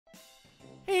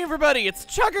Hey everybody, it's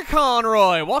Chugga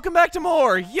Conroy. Welcome back to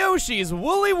more Yoshi's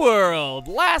Woolly World.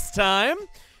 Last time,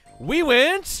 we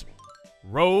went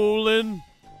rolling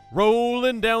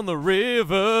down the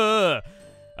river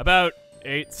about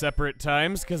 8 separate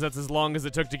times, because that's as long as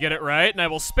it took to get it right, and I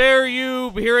will spare you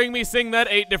hearing me sing that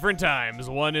 8 different times.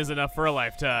 1 is enough for a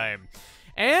lifetime.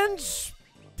 And,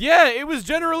 yeah, it was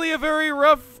generally a very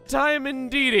rough time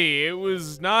indeedy. It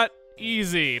was not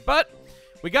easy, but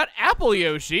we got Apple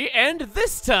Yoshi, and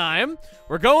this time,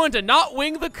 we're going to not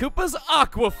wing the Koopa's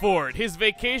Aqua Fort. His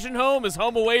vacation home is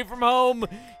home away from home.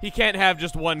 He can't have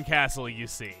just one castle, you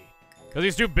see. Because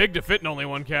he's too big to fit in only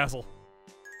one castle.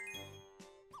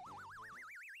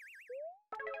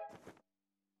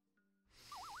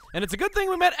 And it's a good thing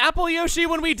we met Apple Yoshi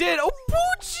when we did. Oh,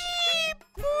 Poochie!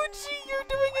 Poochie, you're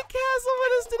doing a castle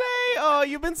with us today. Oh,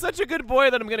 you've been such a good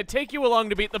boy that I'm going to take you along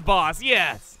to beat the boss.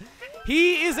 Yes.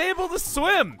 He is able to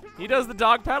swim. He does the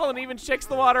dog paddle and even shakes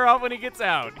the water off when he gets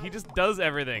out. He just does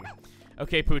everything.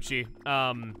 Okay, Poochie.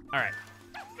 All right.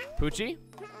 Poochie,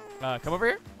 come over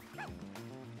here.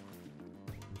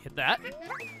 Hit that.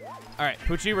 All right,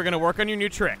 Poochie, we're going to work on your new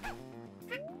trick.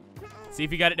 See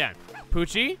if you got it down.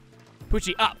 Poochie.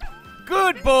 Poochie, up.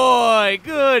 Good boy.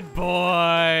 Good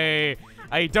boy.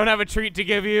 I don't have a treat to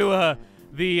give you.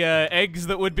 The eggs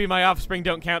that would be my offspring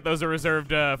don't count. Those are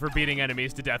reserved for beating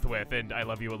enemies to death with, and I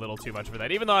love you a little too much for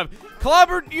that. Even though I've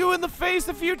clobbered you in the face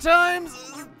a few times,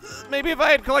 maybe if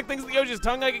I had collect things with Yoshi's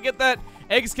tongue, I could get that.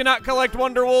 Eggs cannot collect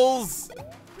Wonder Wools.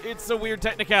 It's a weird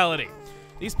technicality.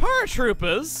 These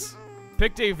paratroopers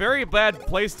picked a very bad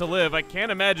place to live. I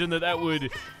can't imagine that would...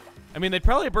 I mean, they'd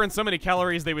probably burn so many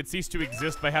calories they would cease to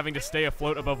exist by having to stay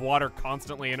afloat above water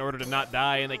constantly in order to not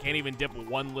die, and they can't even dip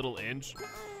 1 little inch.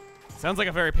 Sounds like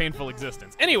a very painful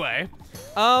existence. Anyway,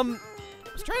 I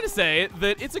was trying to say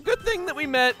that it's a good thing that we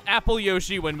met Apple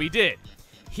Yoshi when we did.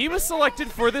 He was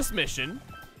selected for this mission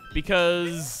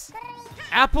because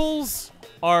apples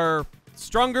are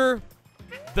stronger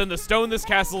than the stone this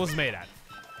castle is made out of.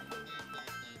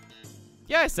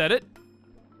 Yeah, I said it.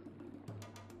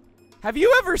 Have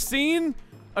you ever seen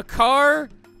a car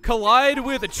collide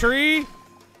with a tree?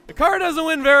 The car doesn't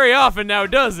win very often now,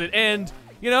 does it? And,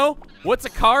 you know, what's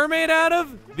a car made out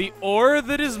of? The ore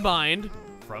that is mined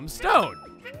from stone.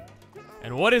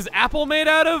 And what is apple made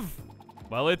out of?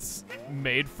 Well, it's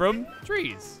made from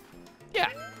trees.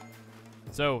 Yeah.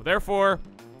 So, therefore,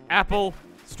 apple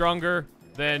stronger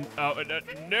than... Oh,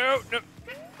 no.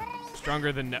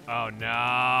 Stronger than... Oh,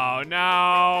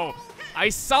 no. I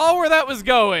saw where that was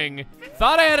going.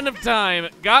 Thought I had enough time.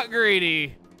 Got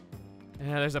greedy.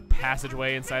 Yeah, there's a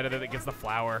passageway inside of it that gets the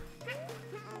flower.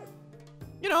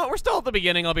 You know, we're still at the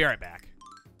beginning. I'll be right back.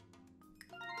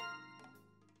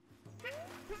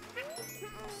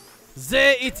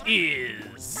 There it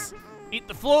is. Eat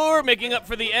the floor, making up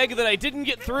for the egg that I didn't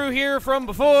get through here from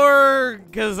before,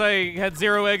 because I had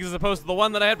 0 eggs as opposed to the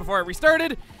 1 that I had before I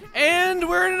restarted. And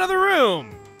we're in another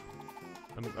room.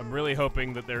 I'm really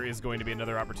hoping that there is going to be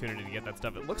another opportunity to get that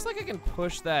stuff. It looks like I can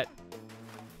push that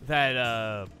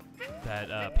panel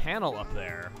up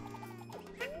there.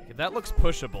 That looks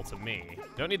pushable to me.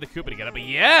 Don't need the Koopa to get up, but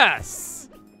yes!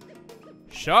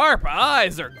 Sharp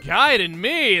eyes are guiding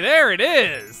me. There it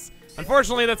is.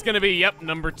 Unfortunately, that's going to be, yep,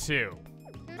 number 2.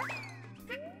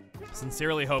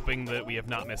 Sincerely hoping that we have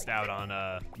not missed out on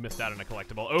a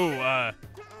collectible. Oh,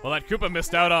 well, that Koopa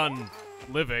missed out on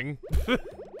living.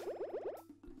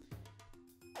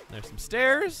 There's some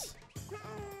stairs.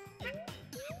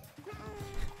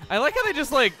 I like how they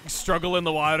just, like, struggle in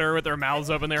the water with their mouths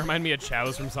open. They remind me of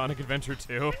Chows from Sonic Adventure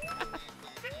 2.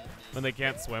 When they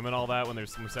can't swim and all that, when their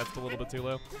swim set's a little bit too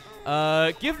low.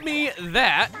 Give me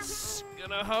that.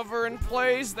 Gonna hover in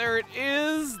place. There it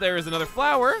is. There is another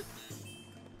flower.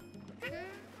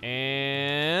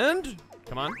 And...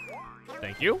 Come on.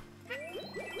 Thank you.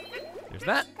 There's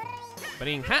that.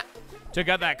 Ba-ding, ha! Took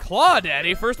out that Claw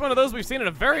Daddy. First one of those we've seen in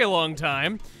a very long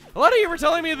time. A lot of you were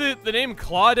telling me that the name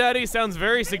Claw Daddy sounds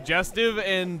very suggestive,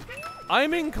 and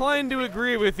I'm inclined to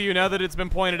agree with you now that it's been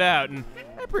pointed out, and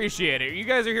I appreciate it. You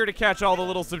guys are here to catch all the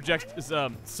little suggestive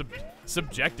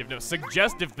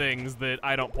things that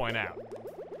I don't point out.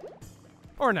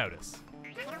 Or notice.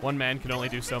 One man can only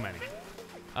do so many.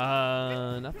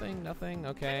 Nothing,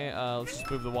 okay. Let's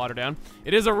just move the water down.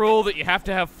 It is a rule that you have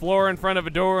to have floor in front of a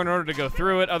door in order to go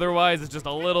through it, otherwise it's just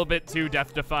a little bit too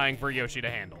death-defying for Yoshi to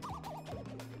handle.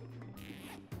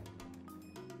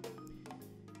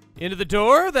 Into the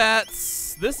door,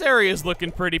 this area's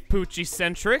looking pretty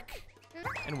Poochie-centric.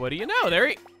 And what do you know, there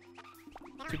he...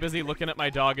 Too busy looking at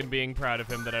my dog and being proud of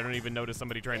him that I don't even notice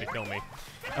somebody trying to kill me.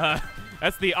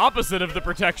 That's the opposite of the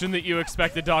protection that you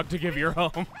expect a dog to give your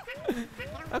home.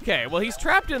 Okay, well, he's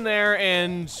trapped in there,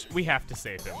 and we have to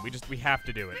save him. We have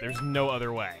to do it. There's no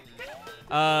other way.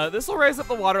 This will raise up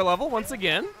the water level once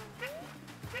again.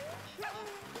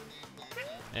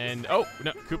 And, oh,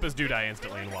 no, Koopas do die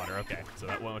instantly in water. Okay, so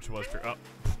that one which was true. Oh,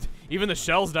 even the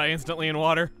shells die instantly in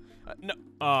water. No.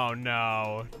 Oh,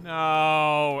 no.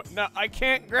 No. No, I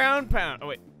can't ground pound. Oh,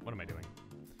 wait, what am I doing?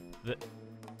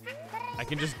 I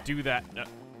can just do that.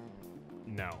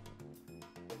 No.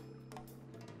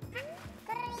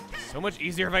 So much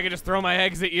easier if I could just throw my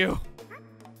eggs at you.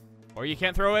 Or you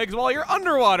can't throw eggs while you're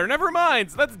underwater. Never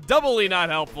mind. So that's doubly not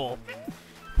helpful.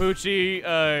 Poochie,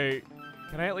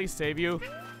 can I at least save you?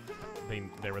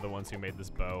 They were the ones who made this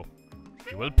bow.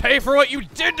 You will pay for what you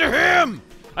did to him!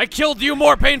 I killed you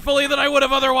more painfully than I would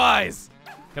have otherwise!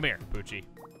 Come here, Poochie.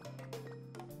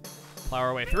 Plow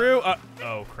our way through.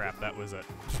 Oh crap, that was it.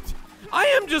 I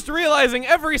am just realizing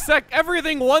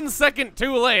everything 1 second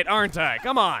too late, aren't I?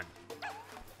 Come on.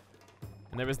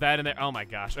 And there was that in there. Oh my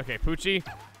gosh. Okay, Poochie.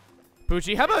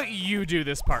 Poochie, how about you do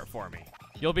this part for me?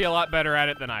 You'll be a lot better at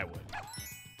it than I would.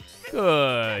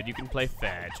 Good. You can play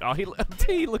fetch. Oh, he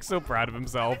looks so proud of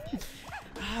himself.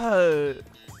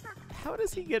 How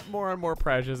does he get more and more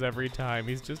precious every time?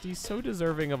 He's so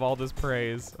deserving of all this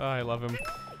praise. Oh, I love him.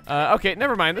 Okay,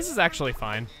 never mind. This is actually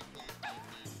fine.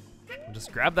 I'll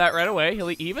just grab that right away.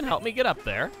 He'll even help me get up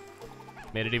there.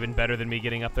 Made it even better than me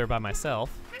getting up there by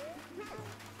myself.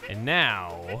 And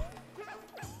now,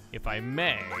 if I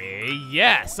may,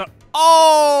 yes.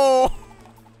 Oh!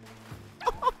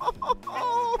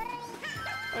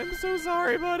 I'm so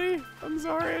sorry, buddy. I'm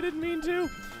sorry, I didn't mean to.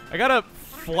 I got a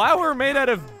flower made out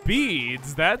of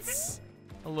beads. That's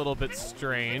a little bit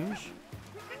strange.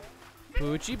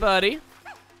 Poochie, buddy.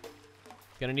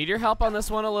 Gonna need your help on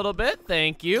this one a little bit.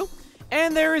 Thank you.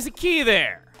 And there is a key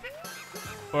there.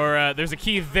 Or there's a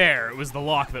key there. It was the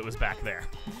lock that was back there.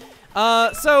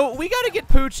 So we gotta get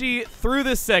Poochie through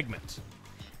this segment.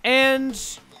 And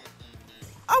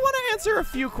I want to answer a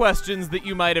few questions that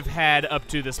you might have had up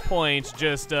to this point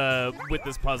just with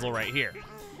this puzzle right here.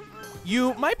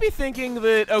 You might be thinking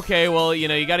that, okay, well, you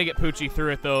know, you got to get Poochie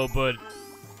through it, though, but,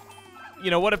 you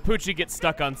know, what if Poochie gets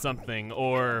stuck on something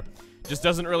or just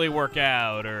doesn't really work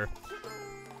out or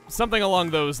something along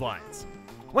those lines?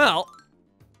 Well,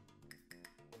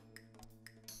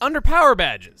 under power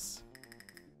badges,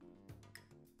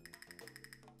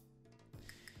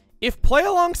 if play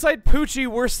alongside Poochie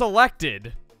were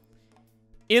selected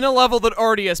in a level that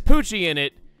already has Poochie in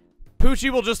it,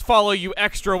 Poochie will just follow you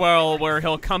extra well, where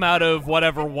he'll come out of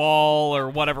whatever wall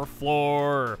or whatever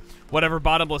floor or whatever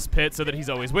bottomless pit so that he's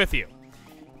always with you.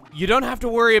 You don't have to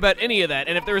worry about any of that,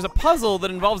 and if there's a puzzle that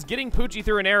involves getting Poochie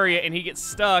through an area and he gets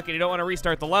stuck and you don't want to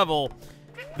restart the level,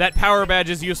 that power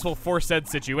badge is useful for said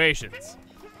situations.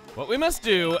 What we must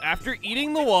do, after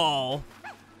eating the wall,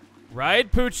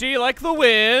 ride Poochie like the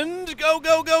wind. Go,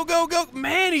 go, go, go, go.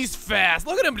 Man, he's fast.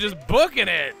 Look at him just booking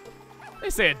it. They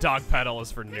say a dog pedal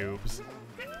is for noobs.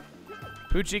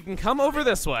 Poochie can come over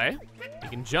this way. He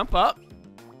can jump up.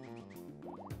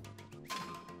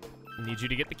 I need you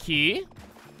to get the key.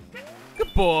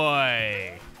 Good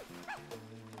boy.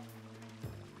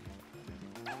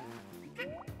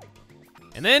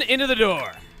 And then into the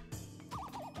door.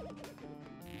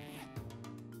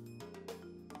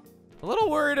 A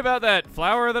little worried about that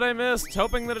flower that I missed,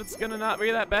 hoping that it's gonna not be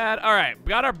that bad. All right, we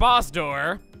got our boss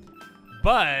door,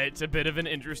 but a bit of an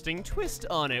interesting twist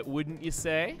on it, wouldn't you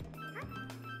say?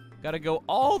 Gotta go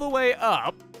all the way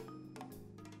up.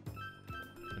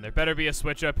 And there better be a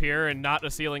switch up here and not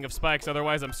a ceiling of spikes,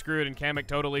 otherwise I'm screwed and Kamek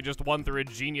totally just won through a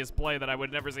genius play that I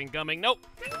would never seen coming. Nope,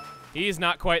 he's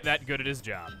not quite that good at his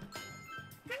job.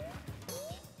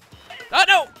 Oh,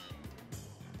 no!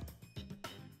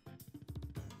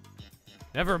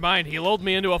 Never mind, he lulled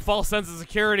me into a false sense of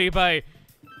security by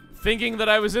thinking that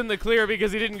I was in the clear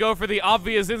because he didn't go for the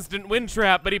obvious instant wind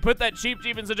trap, but he put that Cheep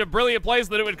Cheep in such a brilliant place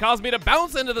that it would cause me to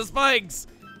bounce into the spikes.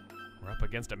 We're up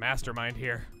against a mastermind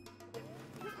here.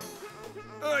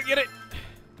 Oh, get it.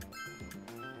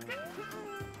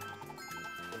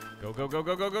 Go, go, go,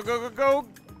 go, go, go, go, go, go.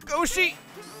 Yoshi.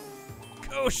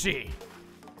 Yoshi.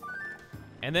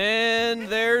 And then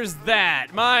there's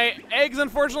that. My eggs,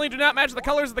 unfortunately, do not match the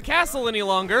colors of the castle any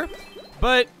longer,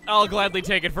 but I'll gladly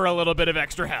take it for a little bit of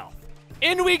extra health.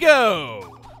 In we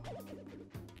go!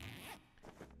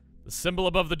 The symbol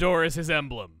above the door is his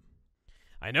emblem.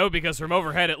 I know because from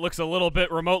overhead it looks a little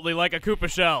bit remotely like a Koopa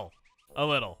shell. A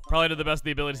little. Probably to the best of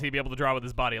the ability to be able to draw with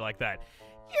his body like that.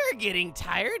 You're getting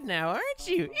tired now, aren't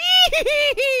you?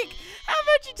 How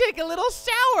about you take a little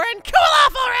shower and cool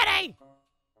off already?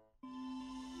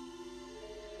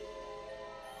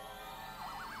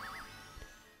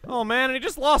 Oh man, and he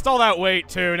just lost all that weight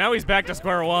too. Now he's back to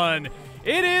square one.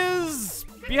 It is,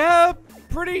 yeah,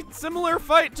 pretty similar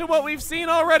fight to what we've seen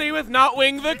already with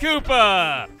Notwing the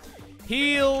Koopa.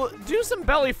 He'll do some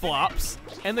belly flops,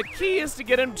 and the key is to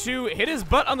get him to hit his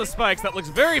butt on the spikes. That looks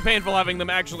very painful having them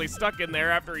actually stuck in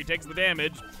there after he takes the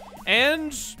damage,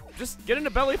 and just get him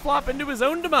to belly flop into his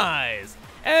own demise.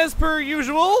 As per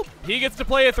usual, he gets to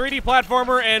play a 3D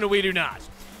platformer, and we do not.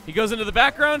 He goes into the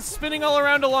background, spinning all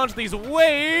around to launch these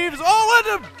waves. Oh,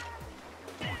 what a...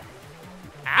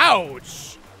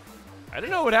 Ouch! I don't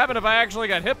know what happened if I actually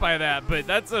got hit by that, but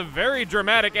that's a very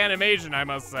dramatic animation, I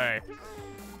must say.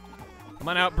 Come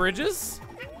on out, Bridges.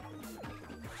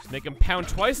 Just make him pound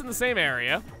twice in the same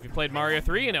area. If you played Mario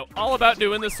 3, you know all about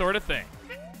doing this sort of thing.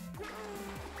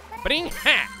 Ba-ding,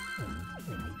 ha!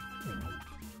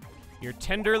 Your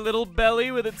tender little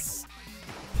belly with its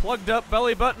plugged up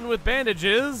belly button with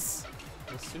bandages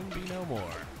will soon be no more.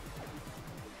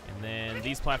 And then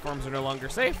these platforms are no longer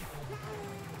safe.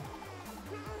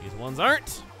 These ones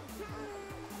aren't.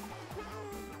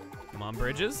 Come on,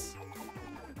 Bridges.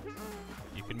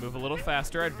 You can move a little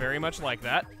faster. I'd very much like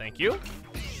that. Thank you.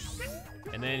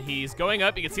 And then he's going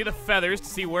up. You can see the feathers to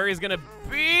see where he's gonna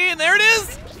be. And there it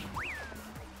is!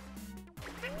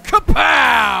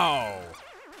 Kapow!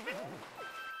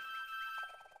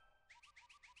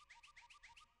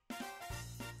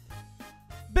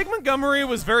 Big Montgomery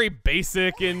was very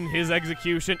basic in his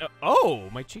execution. Oh,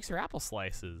 my cheeks are apple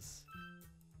slices.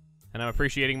 And I'm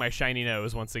appreciating my shiny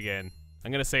nose once again.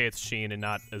 I'm gonna say it's Sheen and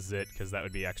not a Zit, because that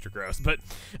would be extra gross. But,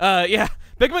 yeah,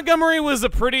 Big Montgomery was a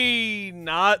pretty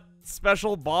not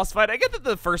special boss fight. I get that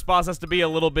the first boss has to be a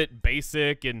little bit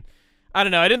basic, and I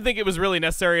don't know, I didn't think it was really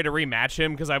necessary to rematch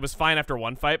him, because I was fine after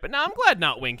one fight, but now I'm glad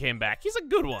Notwing came back. He's a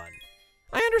good one.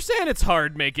 I understand it's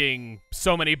hard making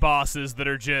so many bosses that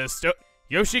are just, oh,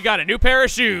 Yoshi got a new pair of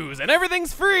shoes, and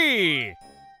everything's free!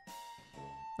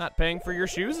 Not paying for your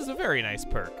shoes is a very nice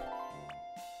perk.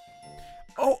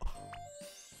 Oh,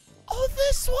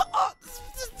 this one.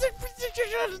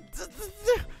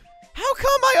 How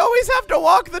come I always have to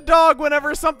walk the dog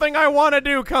whenever something I want to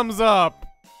do comes up?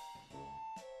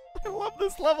 I love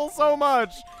this level so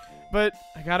much. But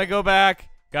I gotta go back,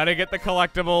 gotta get the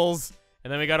collectibles,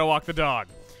 and then we gotta walk the dog.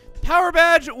 Power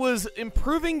Badge was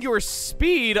improving your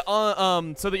speed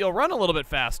on, so that you'll run a little bit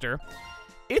faster.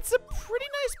 It's a pretty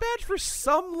nice badge for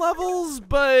some levels,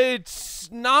 but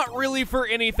not really for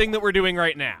anything that we're doing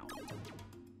right now.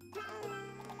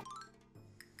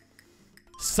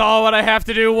 Saw what I have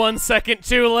to do 1 second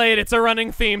too late. It's a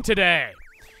running theme today.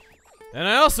 And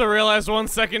I also realized 1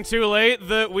 second too late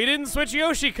that we didn't switch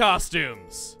Yoshi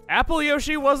costumes. Apple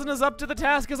Yoshi wasn't as up to the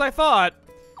task as I thought.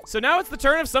 So now it's the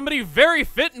turn of somebody very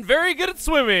fit and very good at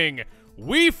swimming.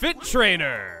 Wii Fit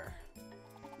Trainer.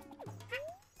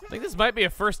 I think this might be a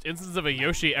first instance of a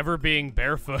Yoshi ever being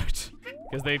barefoot,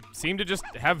 because they seem to just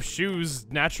have shoes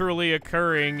naturally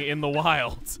occurring in the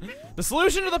wild. The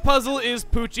solution to the puzzle is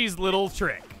Poochie's little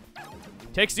trick.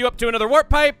 Takes you up to another warp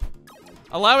pipe,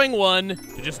 allowing one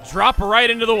to just drop right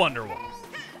into the Wonder Wall.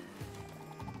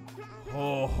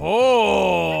 Oh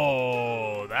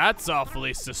ho! That's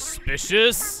awfully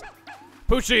suspicious.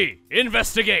 Poochie,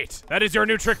 investigate! That is your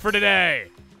new trick for today.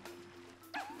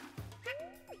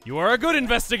 You are a good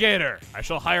investigator. I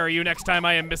shall hire you next time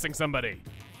I am missing somebody.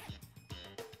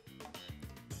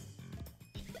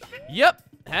 Yep,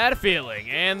 had a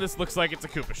feeling. And this looks like it's a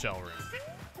Koopa shell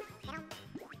room.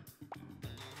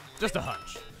 Just a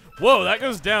hunch. Whoa, that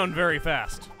goes down very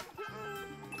fast.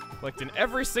 Collecting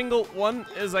every single one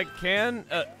as I can.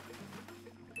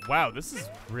 Wow, this is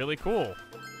really cool.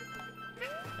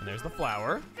 And there's the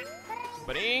flower.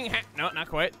 Ba-ding, no, not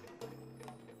quite.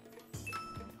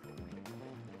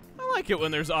 I like it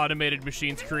when there's automated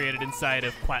machines created inside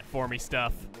of platformy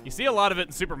stuff. You see a lot of it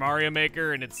in Super Mario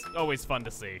Maker, and it's always fun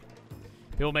to see.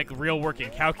 People make real working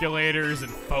calculators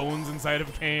and phones inside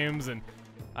of games, and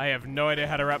I have no idea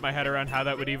how to wrap my head around how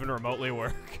that would even remotely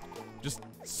work. Just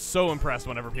so impressed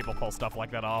whenever people pull stuff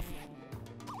like that off.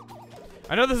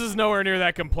 I know this is nowhere near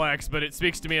that complex, but it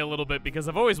speaks to me a little bit because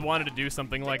I've always wanted to do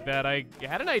something like that. I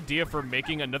had an idea for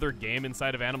making another game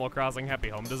inside of Animal Crossing Happy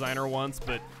Home Designer once,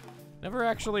 but never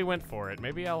actually went for it.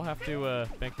 Maybe I'll have to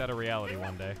make that a reality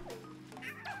one day.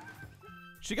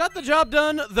 She got the job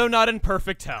done, though not in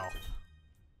perfect health.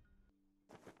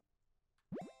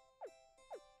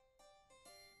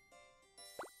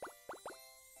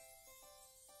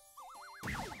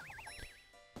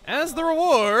 As the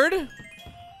reward,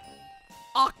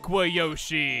 Aqua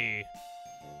Yoshi.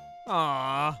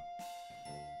 Aww.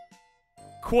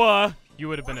 Aqua, you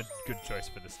would have been a good choice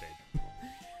for this stage.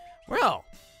 Well,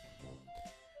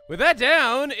 with that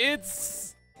down,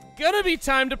 it's gonna be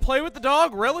time to play with the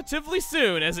dog relatively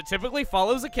soon, as it typically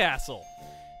follows a castle.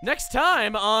 Next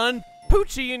time on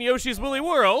Poochie and Yoshi's Woolly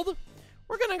World,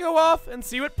 we're gonna go off and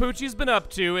see what Poochie's been up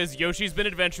to as Yoshi's been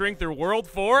adventuring through World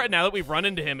 4, and now that we've run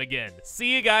into him again.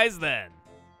 See you guys then.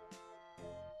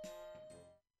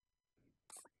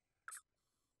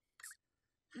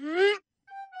 Yoshi!